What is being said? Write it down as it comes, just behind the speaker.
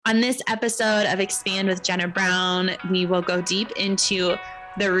On this episode of Expand with Jenna Brown, we will go deep into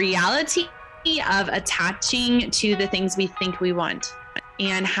the reality of attaching to the things we think we want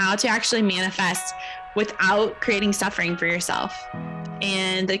and how to actually manifest without creating suffering for yourself.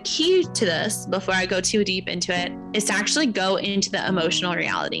 And the key to this, before I go too deep into it, is to actually go into the emotional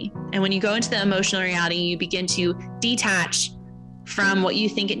reality. And when you go into the emotional reality, you begin to detach from what you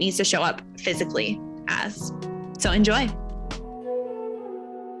think it needs to show up physically as. So enjoy.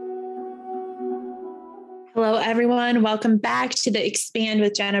 Hello, everyone. Welcome back to the Expand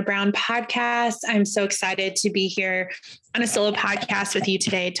with Jenna Brown podcast. I'm so excited to be here on a solo podcast with you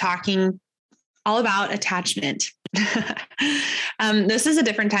today, talking all about attachment. This is a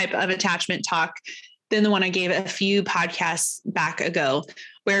different type of attachment talk than the one I gave a few podcasts back ago,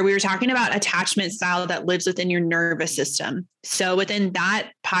 where we were talking about attachment style that lives within your nervous system. So within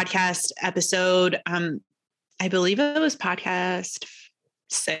that podcast episode, I believe it was podcast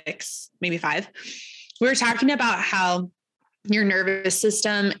 6, maybe 5. We were talking about how your nervous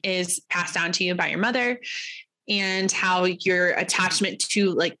system is passed down to you by your mother and how your attachment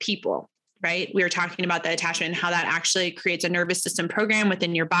to like people, right? We were talking about the attachment and how that actually creates a nervous system program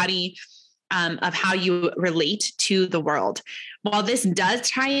within your body of how you relate to the world. While this does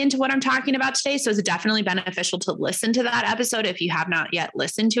tie into what I'm talking about today, so it's definitely beneficial to listen to that episode if you have not yet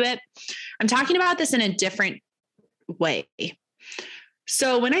listened to it. I'm talking about this in a different way.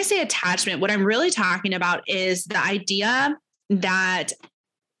 So when I say attachment, what I'm really talking about is the idea that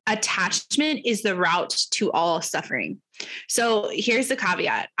attachment is the route to all suffering. So here's the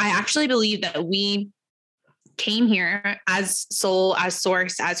caveat. I actually believe that we came here as soul, as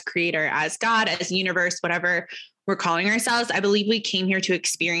source, as creator, as God, as universe, whatever we're calling ourselves. I believe we came here to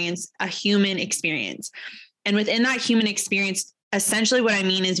experience a human experience. And within that human experience, essentially what I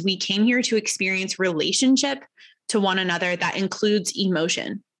mean is we came here to experience relationship to one another that includes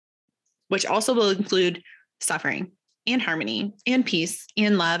emotion, which also will include suffering and harmony and peace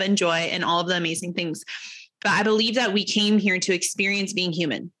and love and joy and all of the amazing things. But I believe that we came here to experience being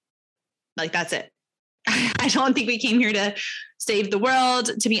human. Like, that's it. I don't think we came here to save the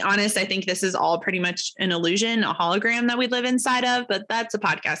world. To be honest, I think this is all pretty much an illusion, a hologram that we live inside of, but that's a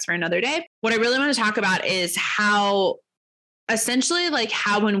podcast for another day. What I really want to talk about is how essentially like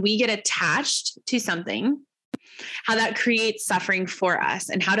how when we get attached to something, how that creates suffering for us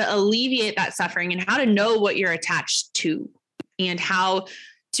and how to alleviate that suffering and how to know what you're attached to and how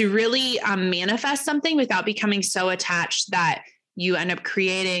to really manifest something without becoming so attached that you end up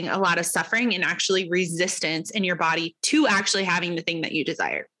creating a lot of suffering and actually resistance in your body to actually having the thing that you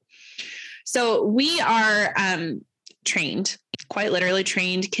desire. So we are trained, quite literally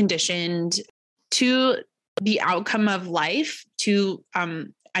trained, conditioned to the outcome of life, to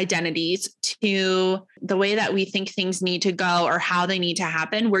identities, to the way that we think things need to go or how they need to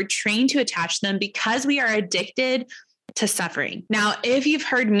happen. We're trained to attach them because we are addicted to suffering. Now, if you've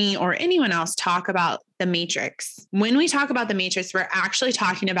heard me or anyone else talk about the Matrix, when we talk about the Matrix, we're actually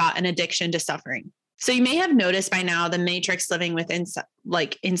talking about an addiction to suffering. So you may have noticed by now the Matrix living within,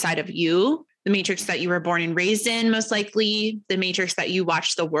 like inside of you, the Matrix that you were born and raised in, most likely, the Matrix that you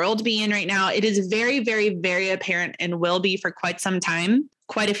watch the world be in right now. It is very, very, very apparent and will be for quite some time,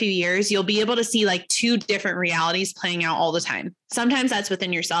 quite a few years. You'll be able to see like 2 different realities playing out all the time. Sometimes that's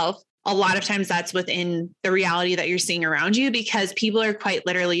within yourself. A lot of times that's within the reality that you're seeing around you, because people are quite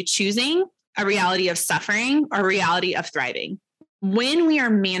literally choosing a reality of suffering or a reality of thriving. When we are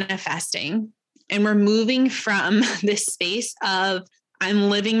manifesting and we're moving from this space of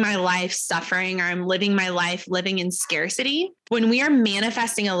I'm living my life suffering or I'm living my life living in scarcity, when we are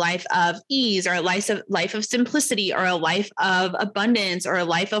manifesting a life of ease or a life of simplicity or a life of abundance or a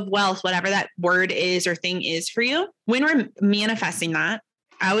life of wealth, whatever that word is or thing is for you, when we're manifesting that,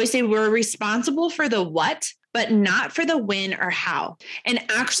 I always say we're responsible for the what, but not for the when or how. And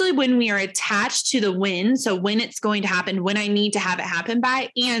actually, when we are attached to the when, so when it's going to happen, when I need to have it happen by,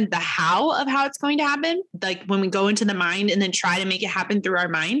 and the how of how it's going to happen, like when we go into the mind and then try to make it happen through our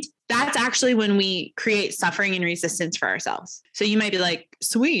mind, that's actually when we create suffering and resistance for ourselves. So you might be like,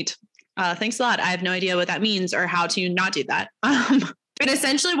 sweet, thanks a lot. I have no idea what that means or how to not do that. But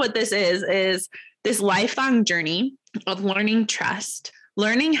essentially what this is this lifelong journey of learning trust,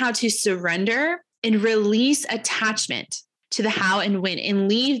 learning how to surrender and release attachment to the how and when and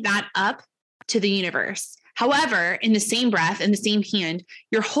leave that up to the universe. However, in the same breath, in the same hand,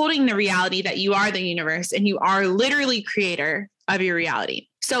 you're holding the reality that you are the universe and you are literally creator of your reality.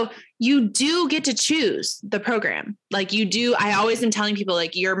 So you do get to choose the program. Like you do. I always am telling people,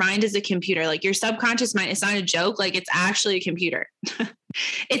 like, your mind is a computer, like your subconscious mind. It's not a joke. Like it's actually a computer.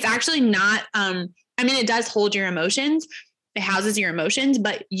 It's actually not, it does hold your emotions, It houses your emotions,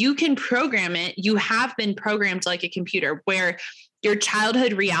 but you can program it. You have been programmed like a computer where your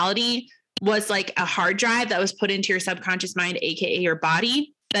childhood reality was like a hard drive that was put into your subconscious mind, AKA your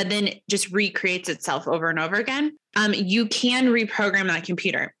body, that then just recreates itself over and over again. You can reprogram that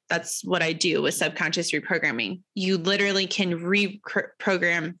computer. That's what I do with subconscious reprogramming. You literally can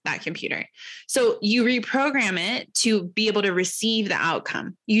reprogram that computer. So you reprogram it to be able to receive the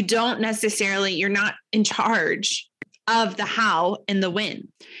outcome. You don't necessarily, you're not in charge of the how and the when.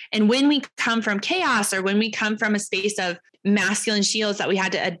 And when we come from chaos, or when we come from a space of masculine shields that we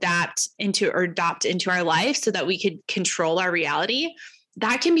had to adapt into or adopt into our life so that we could control our reality,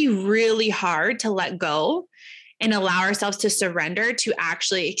 that can be really hard to let go and allow ourselves to surrender to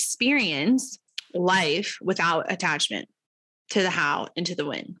actually experience life without attachment to the how and to the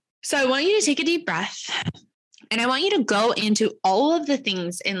when. So I want you to take a deep breath, and I want you to go into all of the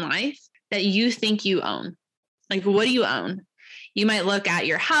things in life that you think you own. Like, what do you own? You might look at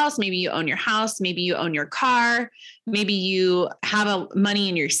your house. Maybe you own your house. Maybe you own your car. Maybe you have money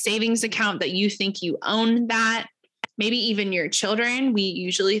in your savings account that you think you own that. Maybe even your children. We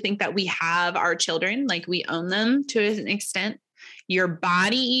usually think that we have our children, like we own them to an extent. Your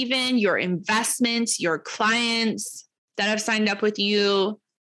body, even your investments, your clients that have signed up with you.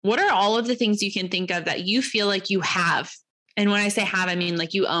 What are all of the things you can think of that you feel like you have? And when I say have, I mean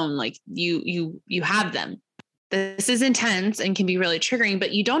like you own, like you have them. This is intense and can be really triggering,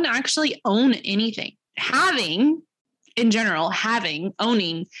 but you don't actually own anything. Having, in general,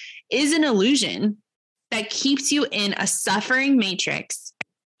 owning is an illusion that keeps you in a suffering matrix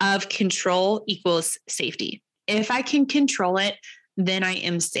of control equals safety. If I can control it, then I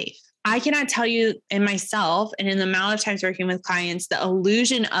am safe. I cannot tell you in myself and in the amount of times working with clients, the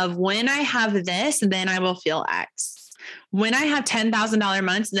illusion of when I have this, then I will feel X. When I have $10,000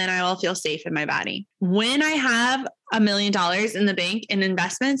 months, then I will feel safe in my body. When I have $1 million in the bank in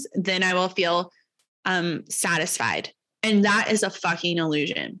investments, then I will feel satisfied. And that is a fucking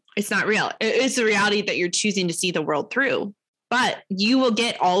illusion. It's not real. It's the reality that you're choosing to see the world through. But you will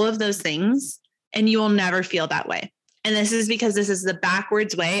get all of those things and you will never feel that way. And this is because this is the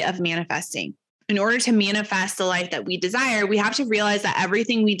backwards way of manifesting. In order to manifest the life that we desire, we have to realize that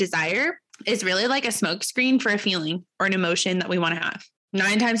everything we desire is really like a smokescreen for a feeling or an emotion that we want to have.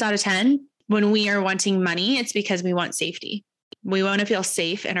 9 times out of 10, when we are wanting money, it's because we want safety. We want to feel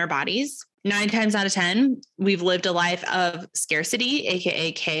safe in our bodies. 9 times out of 10, we've lived a life of scarcity,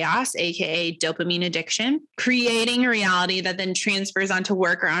 AKA chaos, AKA dopamine addiction, creating a reality that then transfers onto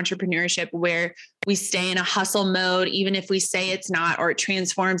work or entrepreneurship where we stay in a hustle mode, even if we say it's not, or it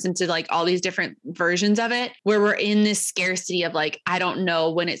transforms into like all these different versions of it, where we're in this scarcity of like, I don't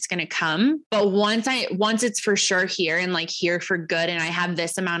know when it's going to come. But once it's for sure here and like here for good, and I have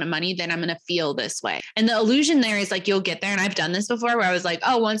this amount of money, then I'm going to feel this way. And the illusion there is like, you'll get there. And I've done this before where I was like,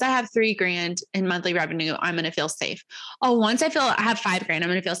 oh, once I have $3 grand in monthly revenue, I'm going to feel safe. Oh, once I have $5 grand, I'm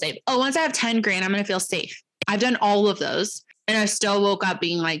going to feel safe. Oh, once I have 10 grand, I'm going to feel safe. I've done all of those. And I still woke up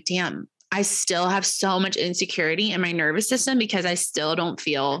being like, damn, I still have so much insecurity in my nervous system because I still don't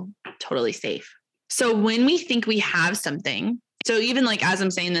feel totally safe. So when we think we have something, so even like, as I'm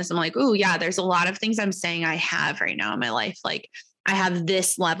saying this, I'm like, oh yeah, there's a lot of things I'm saying I have right now in my life. Like I have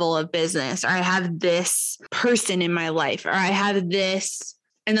this level of business, or I have this person in my life, or I have this.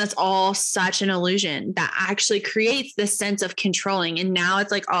 And that's all such an illusion that actually creates this sense of controlling. And now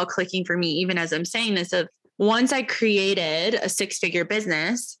it's like all clicking for me, even as I'm saying this, of once I created a 6-figure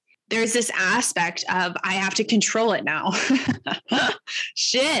business, there's this aspect of I have to control it now.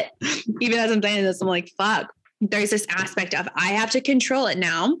 Shit. Even as I'm saying this, I'm like, fuck. There's this aspect of I have to control it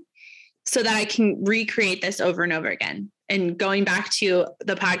now so that I can recreate this over and over again. And going back to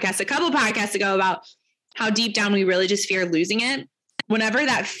the podcast, a couple of podcasts ago about how deep down we really just fear losing it. Whenever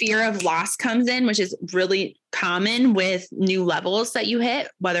that fear of loss comes in, which is really common with new levels that you hit,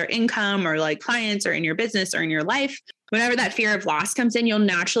 whether income or like clients or in your business or in your life, whenever that fear of loss comes in, you'll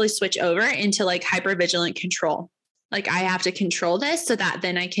naturally switch over into like hypervigilant control. Like I have to control this so that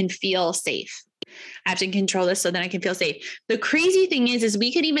then I can feel safe. I have to control this so that I can feel safe. The crazy thing is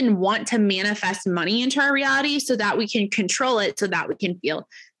we could even want to manifest money into our reality so that we can control it so that we can feel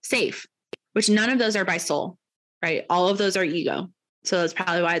safe, which none of those are by soul, right? All of those are ego. So that's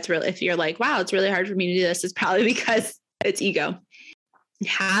probably why it's really, if you're like, wow, it's really hard for me to do this, it's probably because it's ego.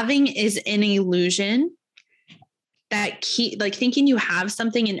 Having is an illusion that like thinking you have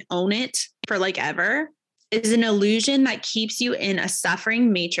something and own it for like ever is an illusion that keeps you in a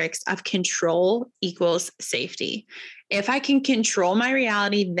suffering matrix of control equals safety. If I can control my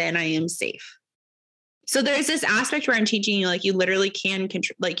reality, then I am safe. So there's this aspect where I'm teaching you, like, you literally can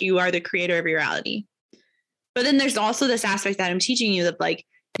control, like you are the creator of your reality. But then there's also this aspect that I'm teaching you that like,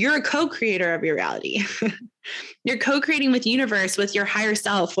 you're a co-creator of your reality. You're co-creating with universe, with your higher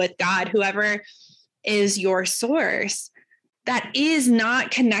self, with God, whoever is your source. That is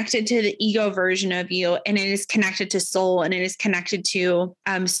not connected to the ego version of you. And it is connected to soul, and it is connected to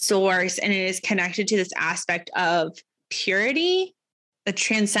source. And it is connected to this aspect of purity that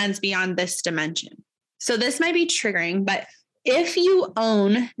transcends beyond this dimension. So this might be triggering, but if you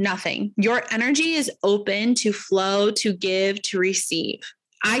own nothing, your energy is open to flow, to give, to receive.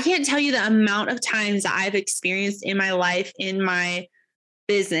 I can't tell you the amount of times that I've experienced in my life, in my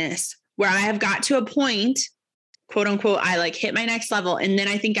business, where I have got to a point, quote unquote, I like hit my next level. And then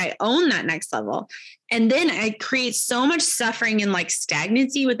I think I own that next level. And then I create so much suffering and like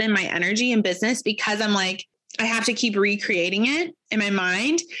stagnancy within my energy and business because I'm like, I have to keep recreating it in my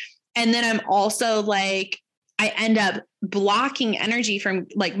mind. And then I'm also like, I end up blocking energy from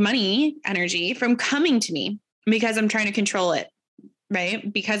like money energy from coming to me because I'm trying to control it,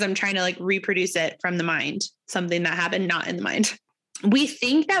 right? Because I'm trying to like reproduce it from the mind, something that happened not in the mind. We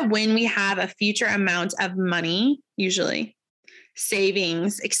think that when we have a future amount of money, usually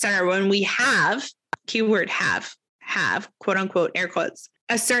savings, etc., when we have, keyword have, quote unquote, air quotes,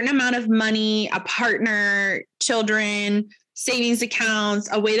 a certain amount of money, a partner, children, savings accounts,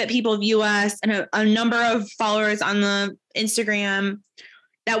 a way that people view us, and a number of followers on the Instagram,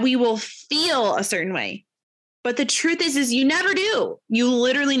 that we will feel a certain way. But the truth is you never do. You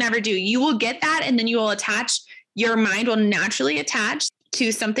literally never do. You will get that, and then you will attach, your mind will naturally attach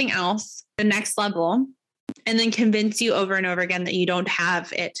to something else, the next level, and then convince you over and over again that you don't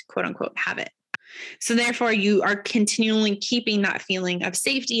have it, quote unquote, have it. So therefore you are continually keeping that feeling of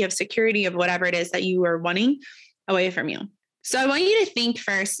safety, of security, of whatever it is that you are wanting away from you. So I want you to think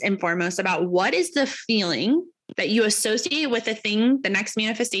first and foremost about what is the feeling that you associate with the thing, the next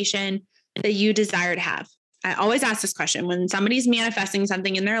manifestation that you desire to have. I always ask this question when somebody's manifesting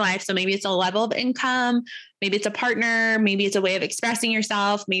something in their life. So maybe it's a level of income, maybe it's a partner, maybe it's a way of expressing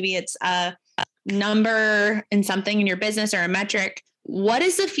yourself, maybe it's a number in something in your business or a metric. What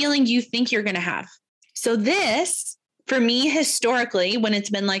is the feeling you think you're going to have? So this, for me, historically, when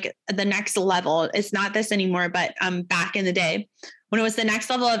it's been like the next level, it's not this anymore, but back in the day, when it was the next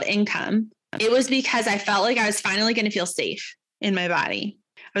level of income, it was because I felt like I was finally going to feel safe in my body.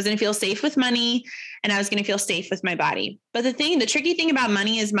 I was going to feel safe with money, and I was going to feel safe with my body. But the tricky thing about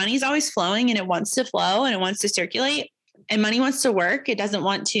money is always flowing, and it wants to flow and it wants to circulate, and money wants to work. It doesn't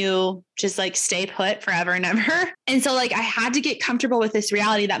want to just like stay put forever and ever. And so like I had to get comfortable with this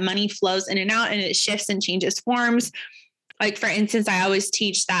reality that money flows in and out, and it shifts and changes forms. Like, for instance, I always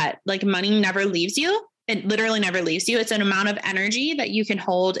teach that like money never leaves you. It literally never leaves you. It's an amount of energy that you can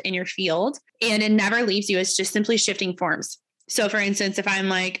hold in your field, and it never leaves you. It's just simply shifting forms. So for instance, if I'm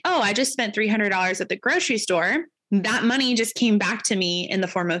like, oh, I just spent $300 at the grocery store, that money just came back to me in the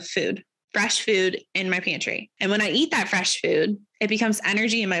form of food, fresh food in my pantry. And when I eat that fresh food, it becomes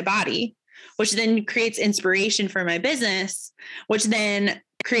energy in my body, which then creates inspiration for my business, which then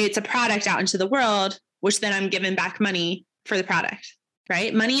creates a product out into the world, which then I'm giving back money for the product,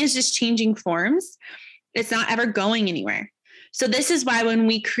 right? Money is just changing forms. It's not ever going anywhere. So this is why when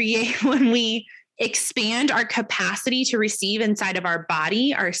we expand our capacity to receive inside of our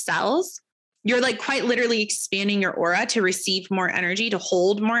body, our cells, you're like quite literally expanding your aura to receive more energy, to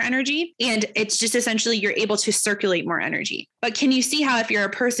hold more energy. And it's just essentially you're able to circulate more energy. But can you see how if you're a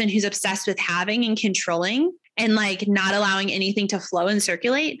person who's obsessed with having and controlling and like not allowing anything to flow and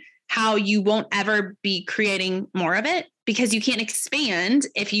circulate, how you won't ever be creating more of it because you can't expand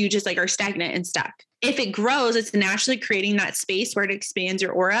if you just like are stagnant and stuck. If it grows, it's naturally creating that space where it expands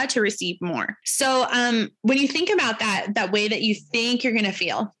your aura to receive more. So when you think about that way that you think you're going to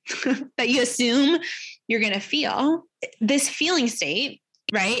feel, that you assume you're going to feel, this feeling state,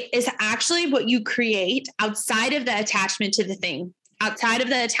 right, is actually what you create outside of the attachment to the thing, outside of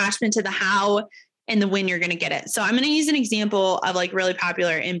the attachment to the how and the when you're going to get it. So I'm going to use an example of like really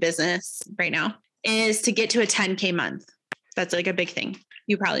popular in business right now is to get to a 10K month. That's like a big thing.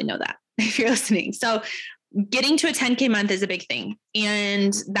 You probably know that if you're listening. So getting to a 10K month is a big thing.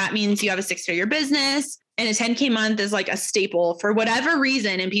 And that means you have a 6-figure business, and a 10K month is like a staple for whatever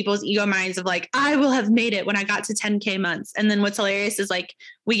reason in people's ego minds of like, I will have made it when I got to 10K months. And then what's hilarious is like,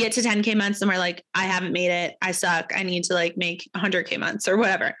 we get to 10K months and we're like, I haven't made it. I suck. I need to like make 100K months or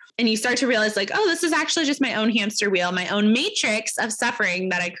whatever. And you start to realize like, oh, this is actually just my own hamster wheel, my own matrix of suffering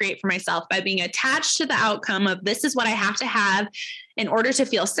that I create for myself by being attached to the outcome of this is what I have to have in order to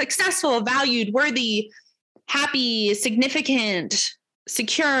feel successful, valued, worthy, happy, significant,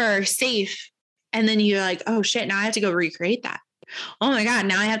 secure, safe. And then you're like, oh shit, now I have to go recreate that. Oh my God,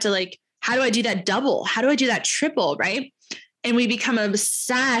 now I have to like How do I do that double? How do I do that triple? Right. And we become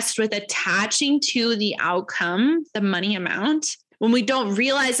obsessed with attaching to the outcome, the money amount, when we don't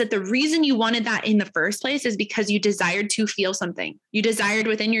realize that the reason you wanted that in the first place is because you desired to feel something. You desired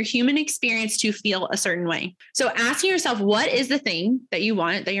within your human experience to feel a certain way. So asking yourself, what is the thing that you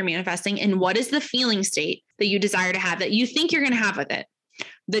want, that you're manifesting, and what is the feeling state that you desire to have, that you think you're going to have with it?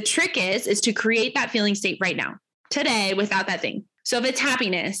 The trick is to create that feeling state right now, today, without that thing. So if it's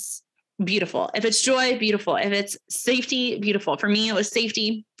happiness, beautiful. If it's joy, beautiful. If it's safety, beautiful. For me, it was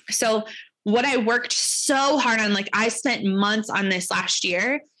safety. So what I worked so hard on, like I spent months on this last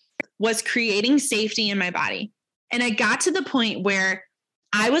year, was creating safety in my body. And I got to the point where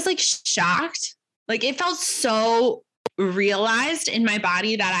I was like shocked. Like it felt so realized in my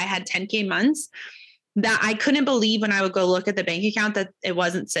body that I had 10K months that I couldn't believe when I would go look at the bank account that it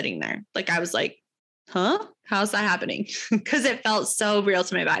wasn't sitting there. Like I was like, huh? How's that happening? Because it felt so real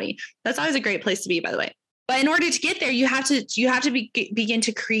to my body. That's always a great place to be, by the way. But in order to get there, you have to begin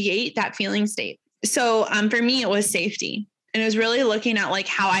to create that feeling state. So for me, it was safety. And it was really looking at like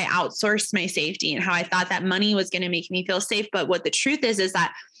how I outsourced my safety and how I thought that money was going to make me feel safe. But what the truth is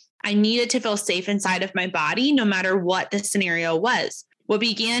that I needed to feel safe inside of my body, no matter what the scenario was. What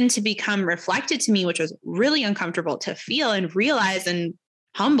began to become reflected to me, which was really uncomfortable to feel and realize and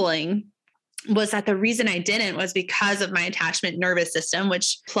humbling, was that the reason I didn't was because of my attachment nervous system,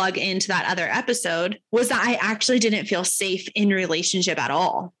 which plug into that other episode, was that I actually didn't feel safe in relationship at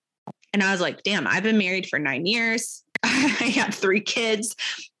all. And I was like, damn, I've been married for 9 years. I have 3 kids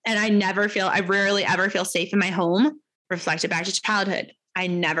and I rarely ever feel safe in my home. Reflected back to childhood. I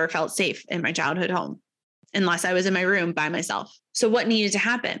never felt safe in my childhood home unless I was in my room by myself. So what needed to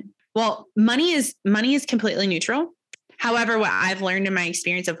happen? Well, money is completely neutral. However, what I've learned in my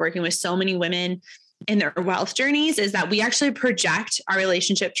experience of working with so many women in their wealth journeys is that we actually project our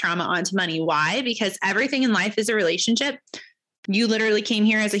relationship trauma onto money. Why? Because everything in life is a relationship. You literally came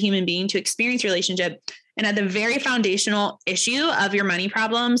here as a human being to experience relationship. And at the very foundational issue of your money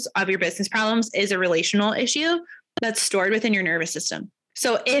problems, of your business problems, is a relational issue that's stored within your nervous system.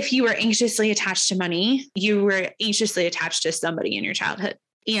 So if you were anxiously attached to money, you were anxiously attached to somebody in your childhood,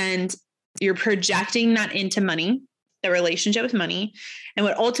 and you're projecting that into money, the relationship with money. And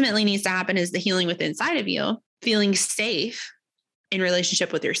what ultimately needs to happen is the healing within inside of you, feeling safe in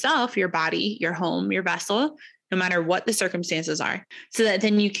relationship with yourself, your body, your home, your vessel, no matter what the circumstances are, so that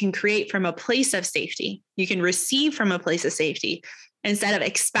then you can create from a place of safety. You can receive from a place of safety instead of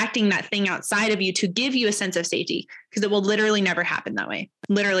expecting that thing outside of you to give you a sense of safety, because it will literally never happen that way.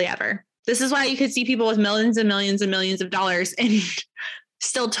 Literally ever. This is why you could see people with millions and millions and millions of dollars and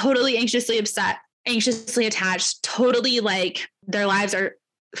still totally anxiously upset, anxiously attached, totally like their lives are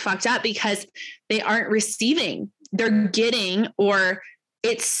fucked up because they aren't receiving. They're getting, or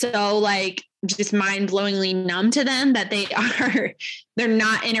it's so like just mind-blowingly numb to them that they're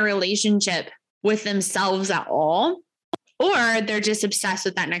not in a relationship with themselves at all, or they're just obsessed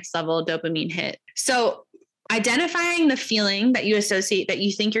with that next level dopamine hit. So identifying the feeling that you associate, that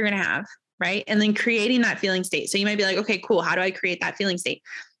you think you're going to have, right? And then creating that feeling state. So you might be like, okay, cool. How do I create that feeling state?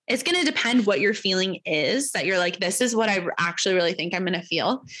 It's going to depend what your feeling is, that you're like, this is what I actually really think I'm going to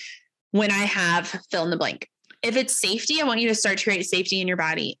feel when I have fill in the blank. If it's safety, I want you to start to create safety in your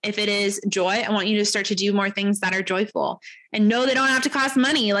body. If it is joy, I want you to start to do more things that are joyful, and no, they don't have to cost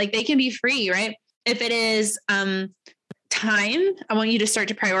money. Like they can be free, right? If it is time, I want you to start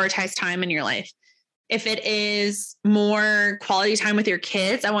to prioritize time in your life. If it is more quality time with your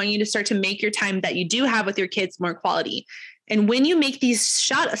kids, I want you to start to make your time that you do have with your kids more quality. And when you make these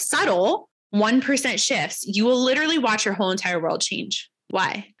subtle 1% shifts, you will literally watch your whole entire world change.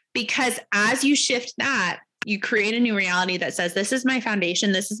 Why? Because as you shift that, you create a new reality that says, this is my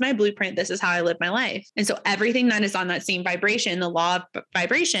foundation. This is my blueprint. This is how I live my life. And so everything that is on that same vibration, the law of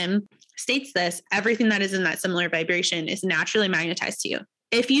vibration states this, everything that is in that similar vibration is naturally magnetized to you.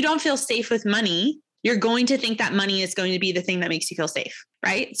 If you don't feel safe with money, you're going to think that money is going to be the thing that makes you feel safe,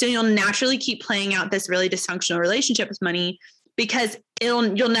 right? So you'll naturally keep playing out this really dysfunctional relationship with money, because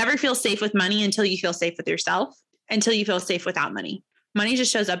you'll never feel safe with money until you feel safe with yourself, until you feel safe without money. Money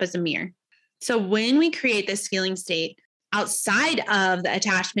just shows up as a mirror. So when we create this feeling state outside of the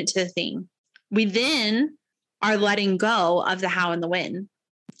attachment to the thing, we then are letting go of the how and the when.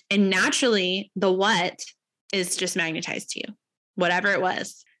 And naturally, the what is just magnetized to you. Whatever it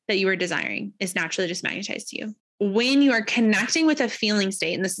was that you were desiring is naturally just magnetized to you. When you are connecting with a feeling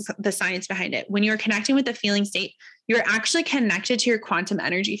state, and this is the science behind it, when you're connecting with a feeling state, you're actually connected to your quantum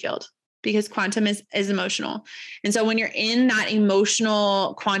energy field, because quantum is emotional. And so when you're in that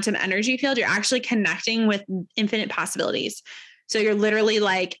emotional quantum energy field, you're actually connecting with infinite possibilities. So you're literally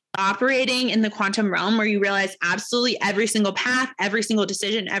like operating in the quantum realm where you realize absolutely every single path, every single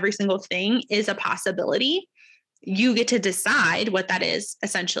decision, every single thing is a possibility. You get to decide what that is,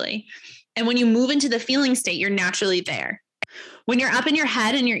 essentially. And when you move into the feeling state, you're naturally there. When you're up in your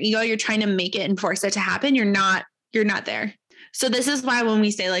head and your ego, you're trying to make it and force it to happen. You're not there. So this is why when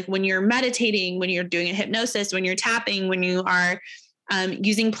we say, like, when you're meditating, when you're doing a hypnosis, when you're tapping, when you are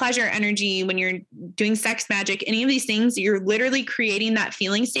using pleasure energy, when you're doing sex magic, any of these things, you're literally creating that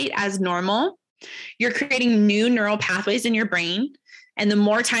feeling state as normal. You're creating new neural pathways in your brain. And the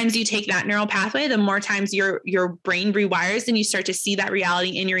more times you take that neural pathway, the more times your brain rewires and you start to see that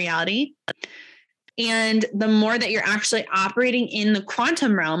reality in your reality. And the more that you're actually operating in the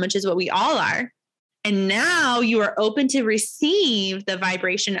quantum realm, which is what we all are. And now you are open to receive the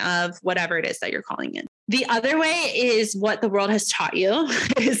vibration of whatever it is that you're calling in. The other way is what the world has taught you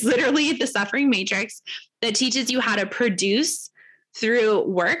is literally the suffering matrix that teaches you how to produce through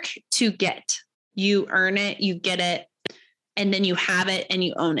work to get. You earn it, you get it, and then you have it and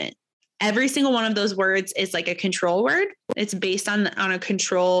you own it. Every single one of those words is like a control word. It's based on a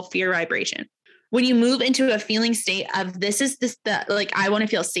control fear vibration. When you move into a feeling state of I want to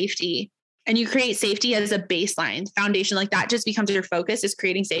feel safety, and you create safety as a baseline foundation, like that just becomes your focus, is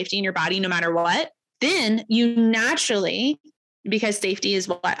creating safety in your body no matter what. Then you naturally, because safety is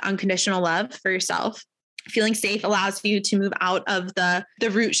what? Unconditional love for yourself. Feeling safe allows you to move out of the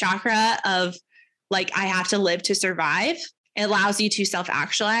root chakra of like, I have to live to survive. It allows you to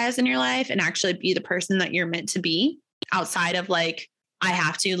self-actualize in your life and actually be the person that you're meant to be outside of like, I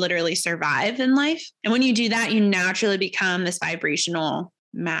have to literally survive in life. And when you do that, you naturally become this vibrational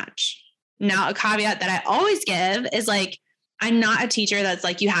match. Now, a caveat that I always give is like, I'm not a teacher that's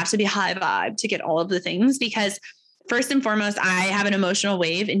like, you have to be high vibe to get all of the things, because first and foremost, I have an emotional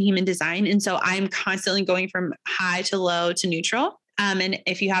wave in human design. And so I'm constantly going from high to low to neutral. And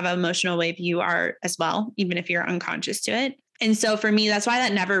if you have an emotional wave, you are as well, even if you're unconscious to it. And so for me, that's why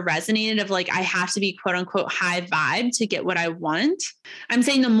that never resonated of like, I have to be quote unquote high vibe to get what I want. I'm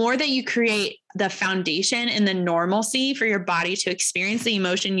saying the more that you create the foundation and the normalcy for your body to experience the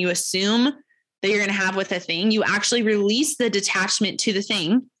emotion you assume that you're going to have with a thing, you actually release the detachment to the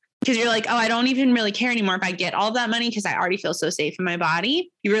thing, because you're like, oh, I don't even really care anymore if I get all of that money because I already feel so safe in my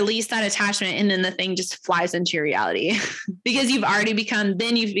body. You release that attachment and then the thing just flies into your reality because you've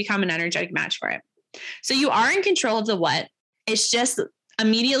become an energetic match for it. So you are in control of the what. It's just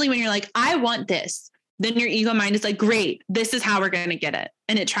immediately when you're like, I want this, then your ego mind is like, great, this is how we're going to get it.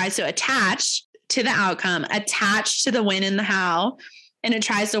 And it tries to attach to the outcome, attach to the when and the how. And it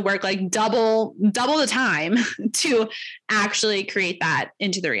tries to work like double the time to actually create that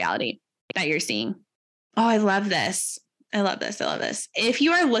into the reality that you're seeing. Oh, I love this. I love this. If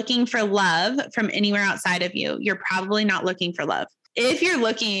you are looking for love from anywhere outside of you, you're probably not looking for love. If you're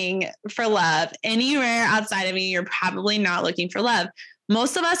looking for love anywhere outside of you, you're probably not looking for love.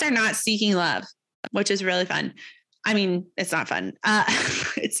 Most of us are not seeking love, which is really fun. I mean, it's not fun.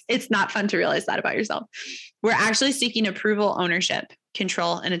 It's not fun to realize that about yourself. We're actually seeking approval, ownership,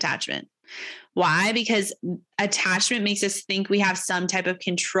 control, and attachment. Why? Because attachment makes us think we have some type of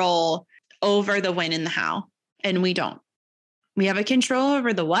control over the when and the how, and we don't. We have a control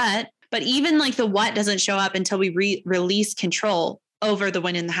over the what, but even like the what doesn't show up until we release control over the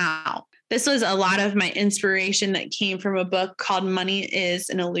when and the how. This was a lot of my inspiration that came from a book called Money is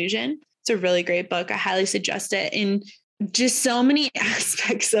an Illusion. It's a really great book. I highly suggest it. And just so many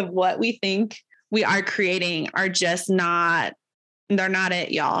aspects of what we think we are creating are just they're not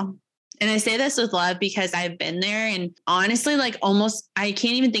it, y'all. And I say this with love because I've been there, and honestly, like almost, I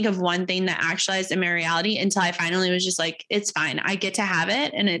can't even think of one thing that actualized in my reality until I finally was just like, it's fine. I get to have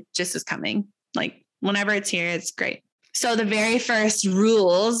it. And it just is coming. Like whenever it's here, it's great. So the very first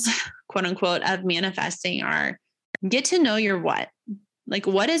rules, quote unquote, of manifesting are get to know your what. Like,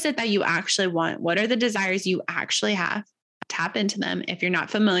 what is it that you actually want? What are the desires you actually have? Tap into them. If you're not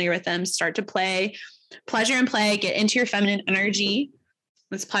familiar with them, start to play, pleasure and play, get into your feminine energy.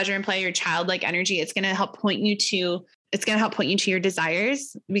 This pleasure and play, your childlike energy. It's going to help point you to your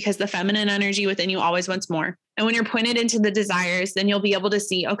desires, because the feminine energy within you always wants more. And when you're pointed into the desires, then you'll be able to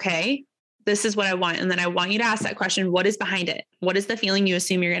see, okay, this is what I want. And then I want you to ask that question, what is behind it? What is the feeling you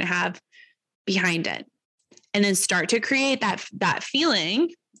assume you're going to have behind it? And then start to create that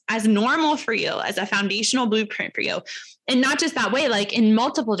feeling as normal for you, as a foundational blueprint for you. And not just that way, like in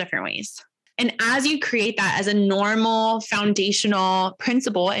multiple different ways. And as you create that as a normal foundational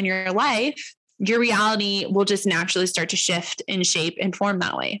principle in your life, your reality will just naturally start to shift and shape and form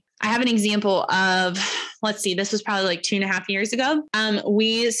that way. I have an example of let's see, this was probably like 2.5 years ago.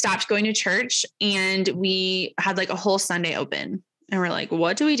 We stopped going to church and we had like a whole Sunday open. And we're like,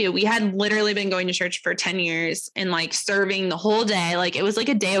 what do we do? We had literally been going to church for 10 years and like serving the whole day. Like it was like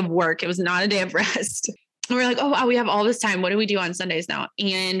a day of work. It was not a day of rest. And we're like, oh, wow, we have all this time. What do we do on Sundays now?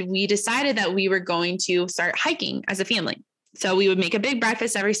 And we decided that we were going to start hiking as a family. So we would make a big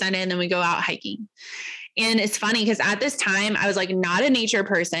breakfast every Sunday and then we go out hiking. And it's funny because at this time I was like not a nature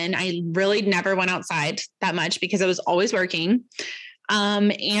person. I really never went outside that much because I was always working.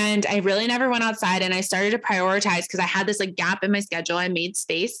 And I really never went outside, and I started to prioritize because I had this like gap in my schedule. I made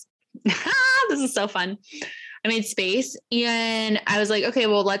space. This is so fun. I made space and I was like, okay,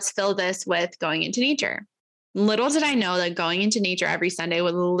 well, let's fill this with going into nature. Little did I know that going into nature every Sunday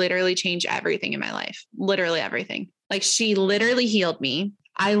would literally change everything in my life. Literally everything. Like she literally healed me.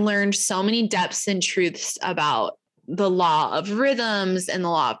 I learned so many depths and truths about the law of rhythms and the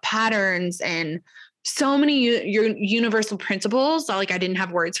law of patterns and so many universal principles. Like I didn't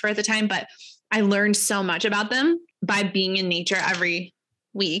have words for at the time, but I learned so much about them by being in nature every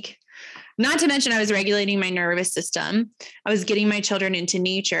week. Not to mention I was regulating my nervous system. I was getting my children into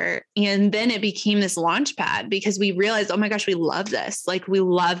nature. And then it became this launch pad because we realized, oh my gosh, we love this. Like we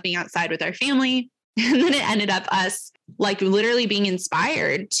love being outside with our family. And then it ended up us like literally being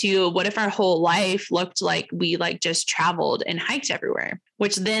inspired to what if our whole life looked like we like just traveled and hiked everywhere,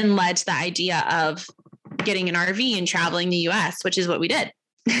 which then led to the idea of getting an RV and traveling the US, which is what we did.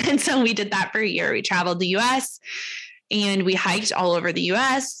 And so we did that for a year. We traveled the US and we hiked all over the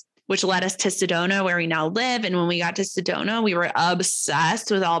US, which led us to Sedona, where we now live. And when we got to Sedona, we were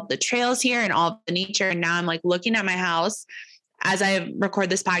obsessed with all the trails here and all the nature. And now I'm like looking at my house as I record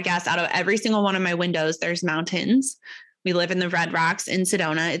this podcast, out of every single one of my windows, there's mountains. We live in the Red Rocks in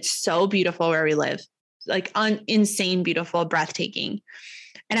Sedona. It's so beautiful where we live, like insane, beautiful, breathtaking.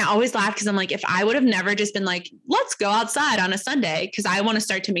 And I always laugh because I'm like, if I would have never just been like, let's go outside on a Sunday, because I want to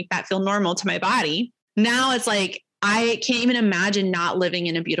start to make that feel normal to my body. Now it's like, I can't even imagine not living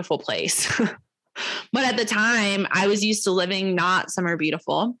in a beautiful place. But at the time I was used to living not somewhere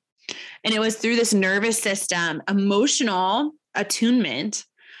beautiful. And it was through this nervous system, emotional attunement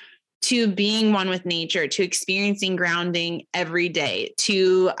to being one with nature, to experiencing grounding every day,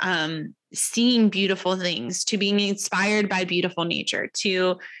 to seeing beautiful things, to being inspired by beautiful nature,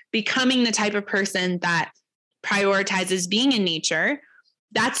 to becoming the type of person that prioritizes being in nature.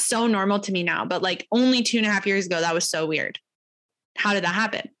 That's so normal to me now. But like only 2.5 years ago, that was so weird. How did that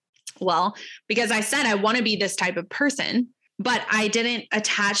happen? Well, because I said I want to be this type of person, but I didn't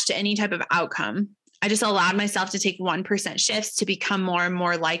attach to any type of outcome. I just allowed myself to take 1% shifts to become more and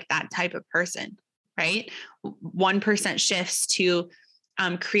more like that type of person, right? 1% shifts to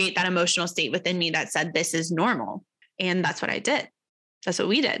create that emotional state within me that said, this is normal. And that's what I did. That's what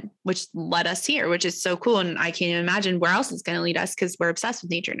we did, which led us here, which is so cool. And I can't even imagine where else it's going to lead us because we're obsessed with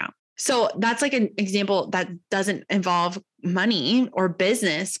nature now. So that's like an example that doesn't involve money or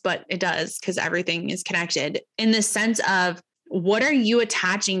business, but it does because everything is connected in the sense of what are you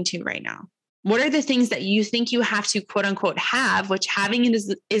attaching to right now? What are the things that you think you have to quote unquote have, which having it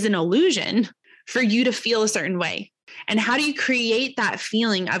is an illusion for you to feel a certain way? And how do you create that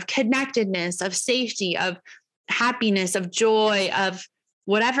feeling of connectedness, of safety, of happiness, of joy, of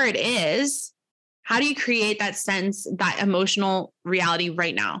whatever it is? How do you create that sense, that emotional reality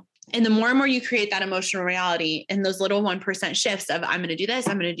right now? And the more and more you create that emotional reality in those little 1% shifts of I'm going to do this,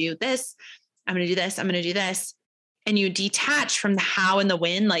 I'm going to do this, I'm going to do this, I'm going to do this. And you detach from the how and the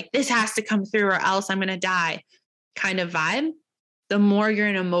when, like this has to come through or else I'm going to die kind of vibe, the more you're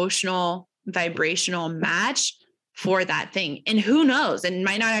an emotional, vibrational match for that thing. And who knows, it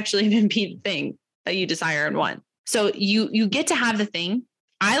might not actually even be the thing that you desire and want. So you get to have the thing.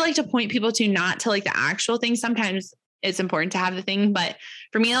 I like to point people to not to like the actual thing. Sometimes it's important to have the thing, but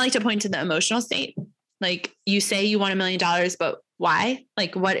for me, I like to point to the emotional state. Like you say you want $1 million, but why?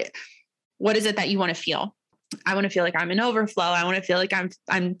 Like what is it that you want to feel? I want to feel like I'm in overflow. I want to feel like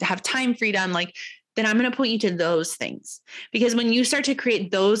I'm have time freedom. Like, then I'm going to point you to those things, because when you start to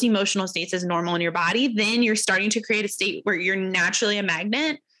create those emotional states as normal in your body, then you're starting to create a state where you're naturally a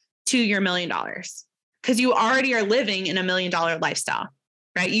magnet to your $1 million, because you already are living in $1 million lifestyle,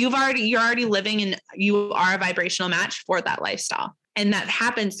 right? You're already living and you are a vibrational match for that lifestyle. And that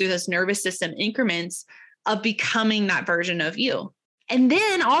happens through this nervous system increments of becoming that version of you. And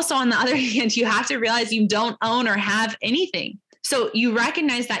then also on the other hand, you have to realize you don't own or have anything. So you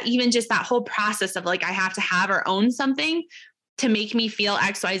recognize that even just that whole process of like, I have to have or own something to make me feel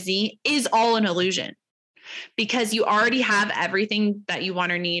XYZ is all an illusion, because you already have everything that you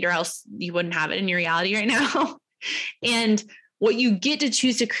want or need, or else you wouldn't have it in your reality right now. And what you get to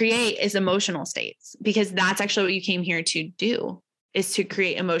choose to create is emotional states, because that's actually what you came here to do, is to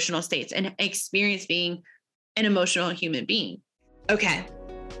create emotional states and experience being an emotional human being. Okay.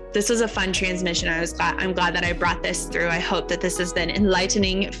 This was a fun transmission. I'm glad that I brought this through. I hope that this has been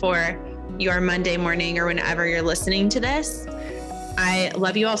enlightening for your Monday morning or whenever you're listening to this. I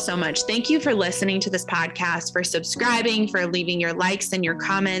love you all so much. Thank you for listening to this podcast, for subscribing, for leaving your likes and your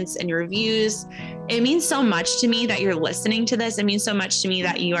comments and your reviews. It means so much to me that you're listening to this. It means so much to me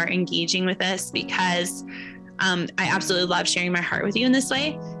that you are engaging with this, because I absolutely love sharing my heart with you in this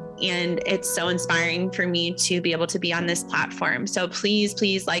way. And it's so inspiring for me to be able to be on this platform. So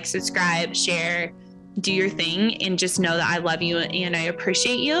please like, subscribe, share, do your thing, and just know that I love you and I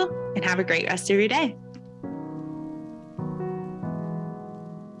appreciate you, and have a great rest of your day.